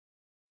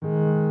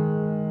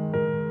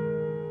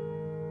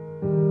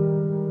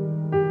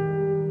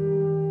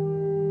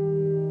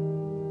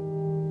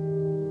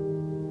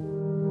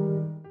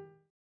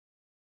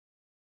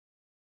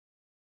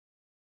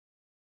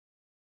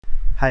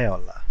Hi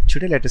all.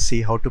 Today let us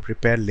see how to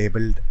prepare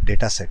labeled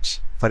datasets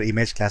for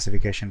image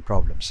classification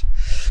problems.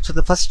 So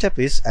the first step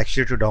is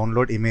actually to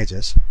download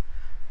images.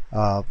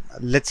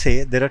 Let's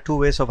say there are two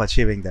ways of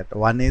achieving that.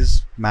 One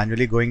is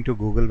manually going to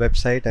Google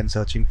website and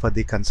searching for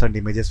the concerned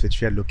images which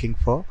we are looking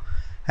for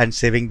and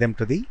saving them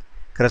to the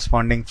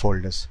corresponding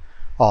folders.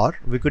 Or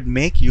we could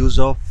make use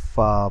of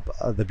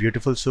the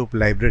Beautiful Soup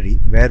library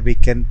where we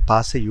can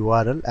pass a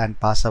URL and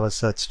pass our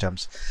search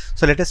terms.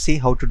 So let us see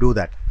how to do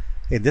that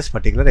in this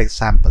particular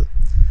example.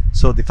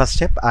 So the first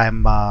step, I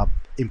am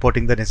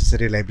importing the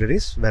necessary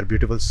libraries where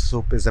Beautiful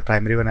Soup is the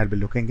primary one I'll be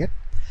looking at,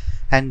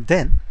 and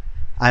then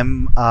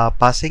I'm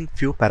passing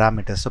few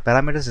parameters. So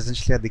parameters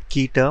essentially are the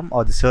key term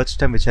or the search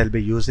term which I'll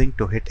be using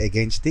to hit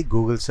against the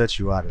Google search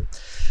URL.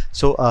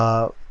 So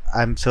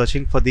I'm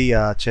searching for the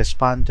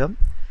chesspan term,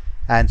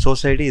 and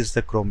source ID is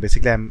the Chrome.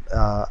 Basically I'm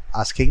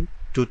asking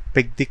to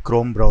pick the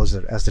Chrome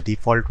browser as the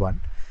default one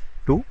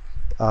to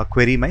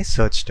query my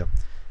search term.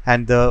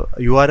 And the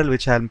URL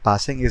which I am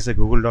passing is the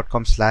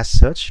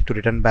google.com/search to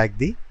return back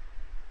the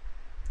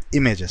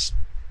images.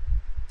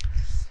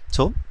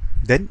 So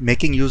then,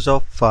 making use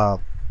of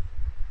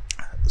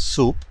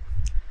Soup,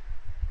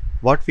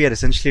 what we are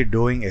essentially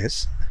doing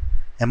is,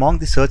 among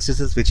the search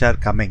results which are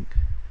coming,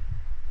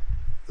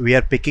 we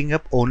are picking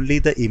up only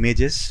the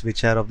images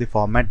which are of the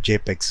format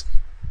JPEGs,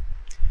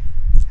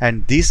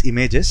 and these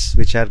images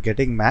which are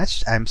getting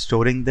matched, I am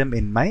storing them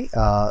in my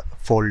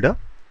folder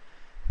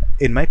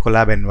in my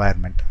Colab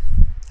environment.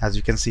 As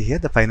you can see here,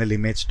 the final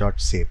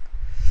image.save.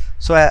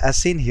 So as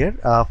seen here,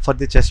 for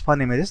the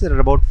chesspan images, there are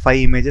about 5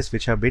 images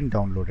which have been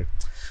downloaded.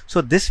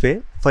 So this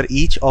way, for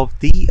each of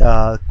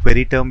the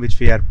query term which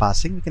we are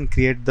passing, we can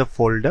create the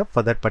folder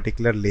for that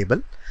particular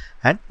label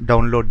and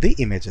download the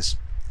images.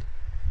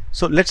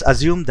 So let's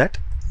assume that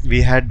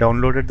we had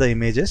downloaded the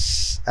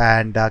images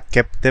and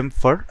kept them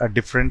for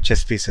different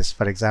chess pieces,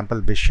 for example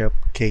bishop,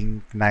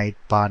 king, knight,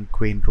 pawn,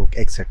 queen, rook,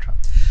 etc.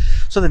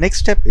 So the next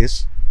step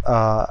is,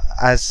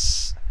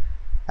 as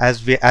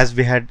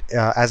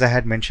I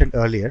had mentioned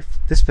earlier,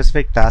 this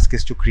specific task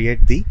is to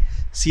create the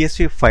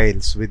CSV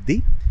files with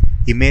the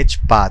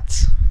image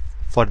paths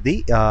for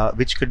the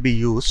which could be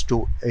used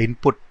to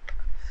input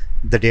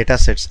the data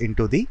sets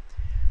into the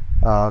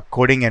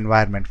coding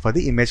environment for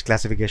the image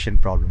classification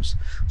problems.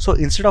 So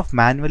instead of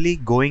manually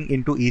going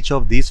into each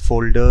of these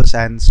folders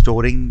and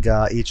storing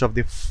each of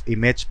the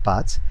image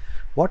paths,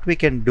 what we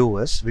can do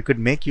is we could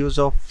make use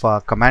of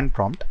command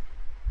prompt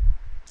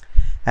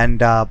and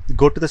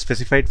go to the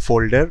specified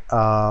folder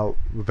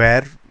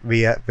where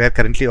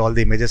currently all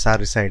the images are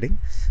residing.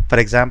 For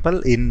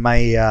example, in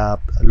my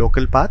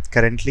local path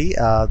currently,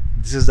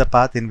 this is the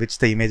path in which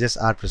the images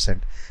are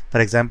present.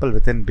 For example,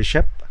 within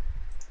bishop,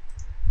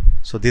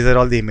 so these are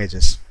all the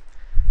images.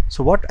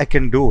 So what I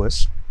can do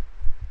is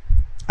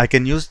I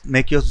can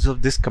make use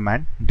of this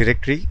command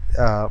directory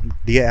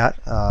dir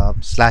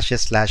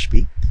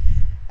 /s/b,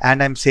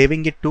 and I'm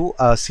saving it to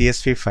a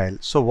CSV file.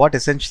 So what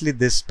essentially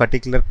this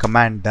particular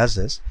command does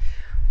is,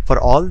 for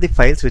all the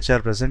files which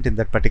are present in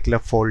that particular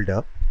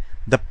folder,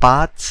 the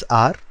paths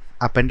are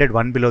appended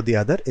one below the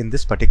other in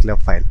this particular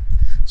file.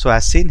 So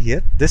as seen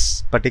here,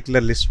 this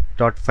particular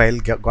list.file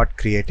got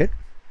created,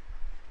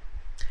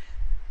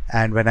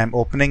 and when I'm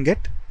opening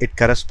it, it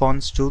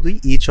corresponds to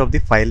each of the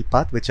file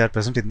path which are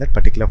present in that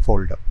particular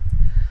folder.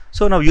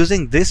 So now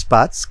using these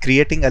paths,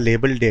 creating a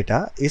label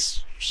data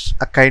is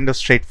a kind of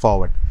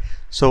straightforward.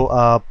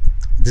 So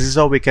this is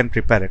how we can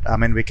prepare it. I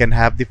mean, we can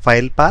have the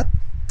file path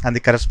and the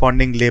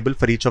corresponding label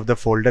for each of the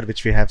folder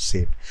which we have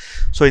saved.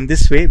 So in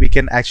this way, we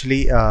can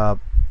actually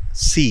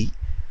see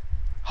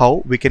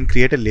how we can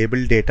create a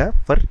label data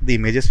for the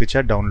images which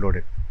are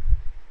downloaded.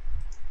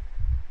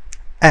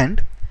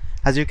 And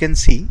as you can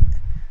see,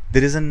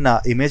 there is an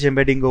image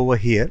embedding over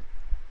here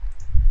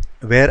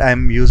where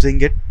I'm using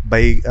it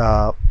by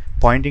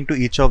pointing to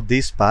each of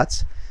these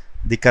paths.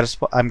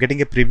 I'm getting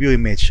a preview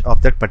image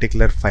of that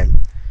particular file.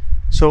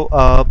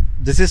 So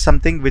this is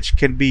something which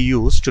can be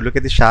used to look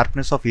at the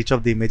sharpness of each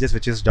of the images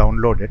which is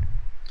downloaded,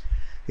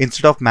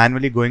 instead of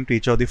manually going to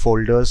each of the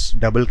folders,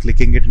 double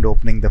clicking it and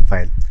opening the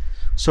file.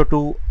 So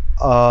to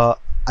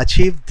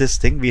achieve this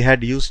thing, we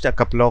had used a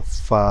couple of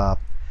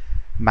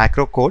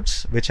macro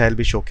codes which I'll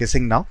be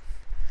showcasing now.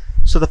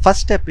 So the first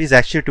step is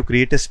actually to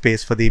create a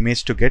space for the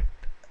image to get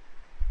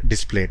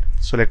displayed.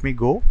 So let me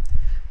go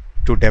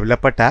to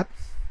developer tab,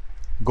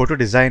 go to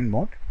design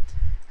mode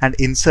and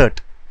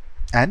insert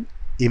an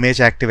image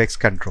ActiveX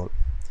control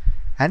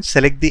and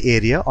select the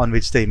area on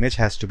which the image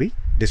has to be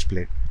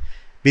displayed.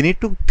 We need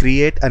to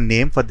create a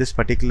name for this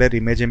particular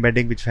image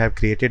embedding which we have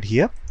created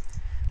here.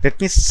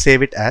 Let me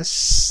save it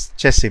as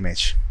chess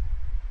image.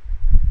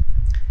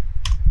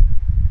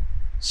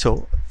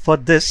 So for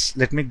this,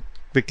 let me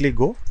quickly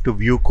go to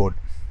view code.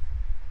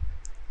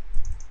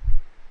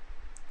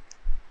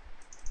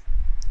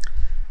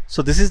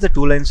 So this is the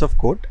 2 lines of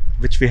code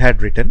which we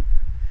had written.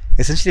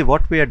 Essentially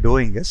what we are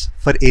doing is,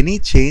 for any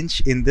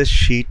change in this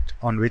sheet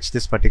on which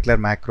this particular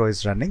macro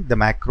is running, the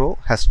macro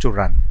has to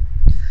run.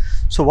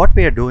 So what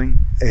we are doing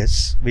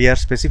is we are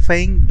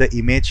specifying the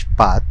image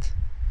path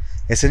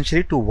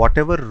essentially to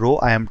whatever row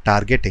I am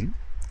targeting,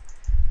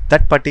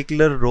 that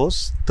particular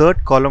row's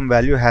third column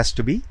value has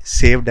to be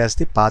saved as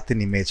the path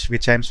in image,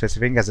 which I am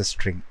specifying as a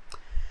string.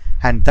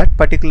 And that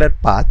particular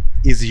path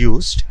is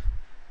used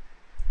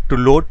to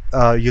load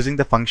using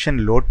the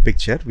function load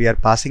picture. We are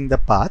passing the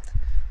path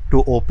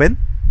to open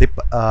the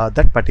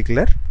that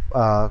particular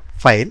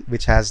file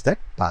which has that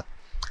path.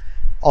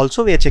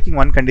 Also, we are checking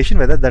one condition,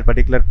 whether that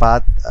particular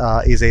path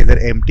is either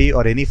empty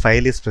or any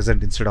file is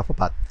present instead of a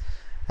path.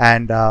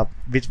 And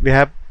which we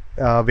have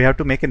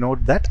to make a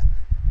note that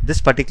this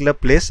particular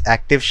place,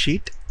 active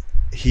sheet,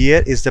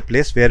 here is the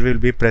place where we'll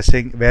be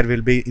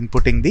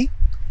inputting the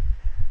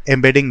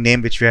embedding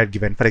name which we had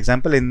given. For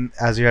example,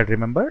 as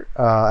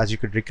you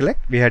could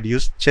recollect, we had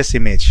used chess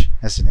image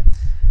as a name.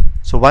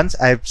 So once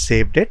I've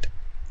saved it,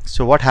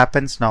 so what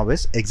happens now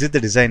is exit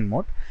the design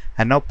mode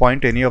and now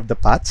point to any of the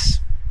paths.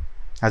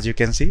 As you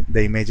can see,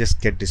 the images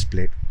get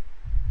displayed.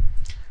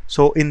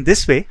 So in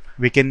this way,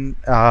 we can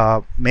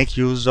make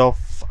use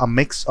of a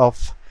mix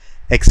of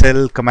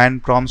Excel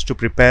command prompts to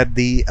prepare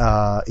the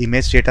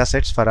image data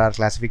sets for our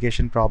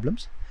classification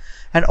problems.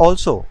 And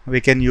also we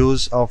can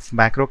use of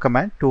macro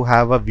command to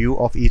have a view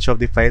of each of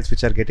the files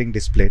which are getting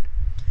displayed,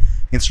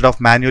 instead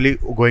of manually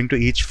going to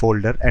each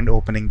folder and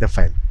opening the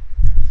file.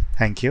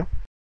 Thank you.